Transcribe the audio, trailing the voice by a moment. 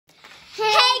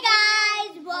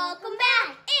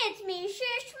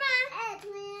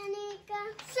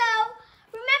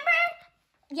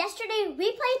yesterday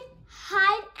we played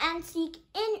hide and seek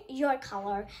in your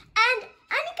color, and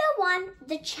Anika won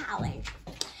the challenge.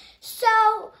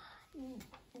 So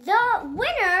the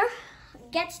winner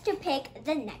gets to pick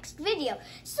the next video.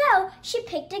 So she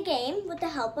picked a game with the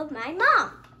help of my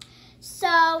mom.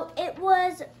 So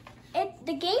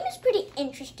the game is pretty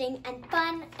interesting and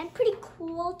fun and pretty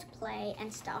cool to play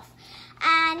and stuff.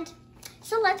 And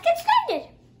so let's get started.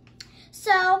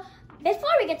 So before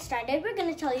we get started, we're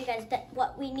going to tell you guys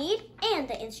what we need and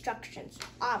the instructions,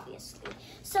 obviously.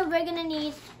 So we're going to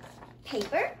need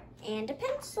paper and a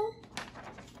pencil.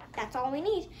 That's all we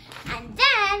need. And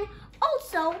then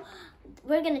also,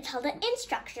 we're going to tell the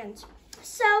instructions.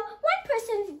 So one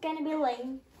person is going to be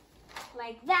laying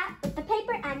like that with the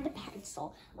paper and the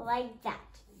pencil, like that.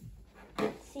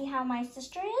 See how my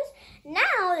sister is?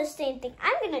 Now the same thing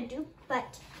I'm going to do,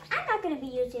 but I'm not going to be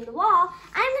using the wall.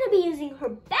 I'm going to be using her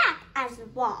back as the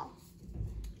wall.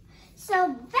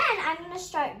 So then I'm going to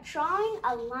start drawing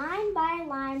a line by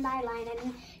line by line,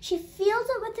 and she feels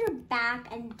it with her back,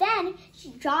 and then she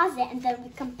draws it, and then we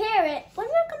compare it. When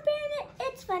we're comparing it,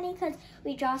 it's funny because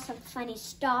we draw some funny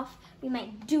stuff. We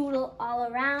might doodle all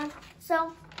around.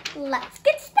 So let's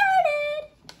get started.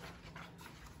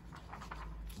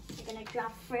 I'm going to draw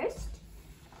first.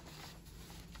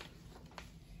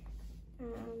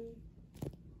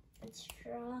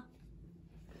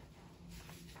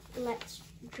 Let's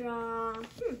draw,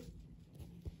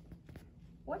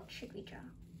 what should we draw?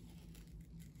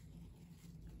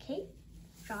 Okay,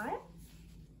 draw it.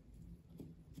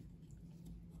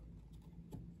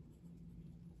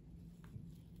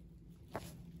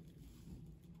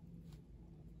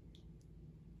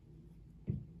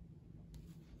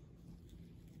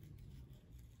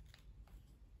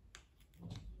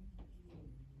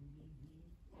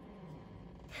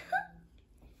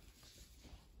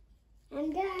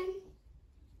 I'm done.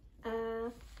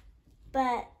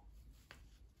 But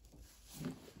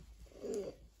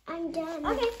I'm done.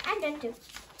 Okay, I'm done too.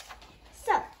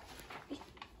 So,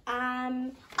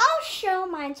 I'll show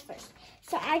mine first.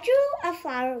 So I drew a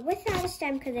flower without a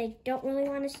stem because I don't really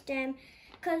want a stem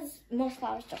because most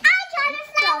flowers don't. I got a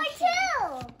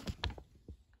flower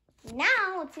too.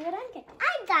 Now let's see what I get.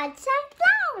 I got some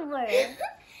flowers.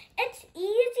 It's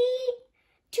easy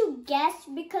to guess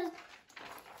because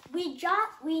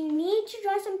we need to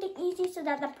draw something easy so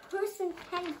that the person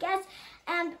can guess.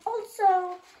 And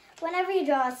also, whenever you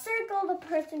draw a circle, the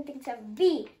person thinks of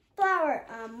V, flower.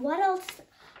 What else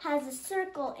has a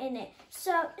circle in it?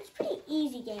 So it's a pretty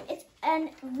easy game. It's a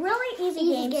really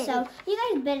easy game. So you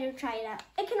guys better try it out.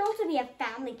 It can also be a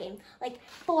family game, like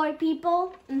 4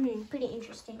 people. Pretty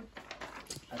interesting.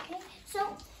 Okay,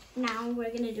 so now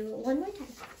we're gonna do it one more time.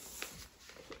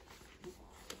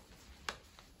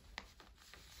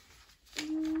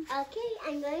 Okay,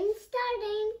 I'm going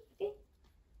starting. Okay.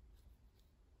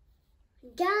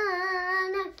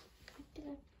 Done.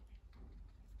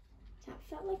 That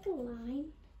felt like a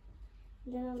line,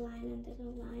 and then a line, and then a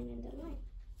line, and then a line.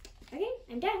 Okay,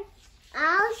 I'm done.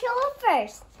 I'll show it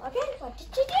first. Okay, what did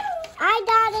you do? I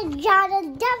draw a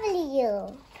W.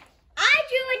 I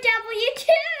drew a W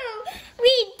too.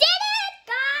 We did it,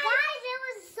 guys. Guys, it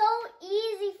was so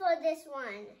easy for this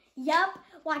one. Yup.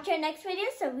 Watch our next video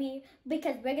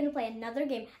because we're gonna play another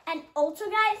game. And also,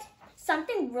 guys,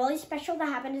 something really special that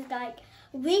happened is like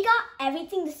we got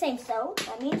everything the same, so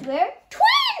that means we're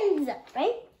twins,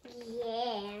 right?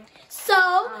 Yeah.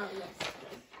 So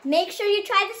make sure you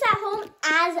try this at home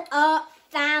as a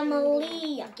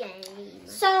family game.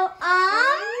 So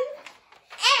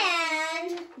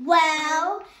and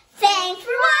well, thanks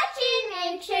for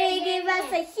watching. Make sure you give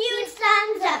us a huge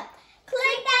thumbs up.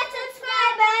 Click that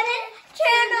subscribe button.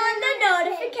 Turn on the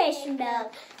notification bell.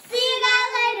 See you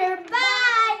guys later.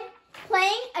 Bye.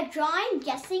 Playing a drawing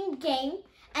guessing game,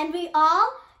 and we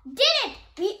all did it.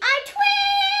 We are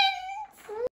twins.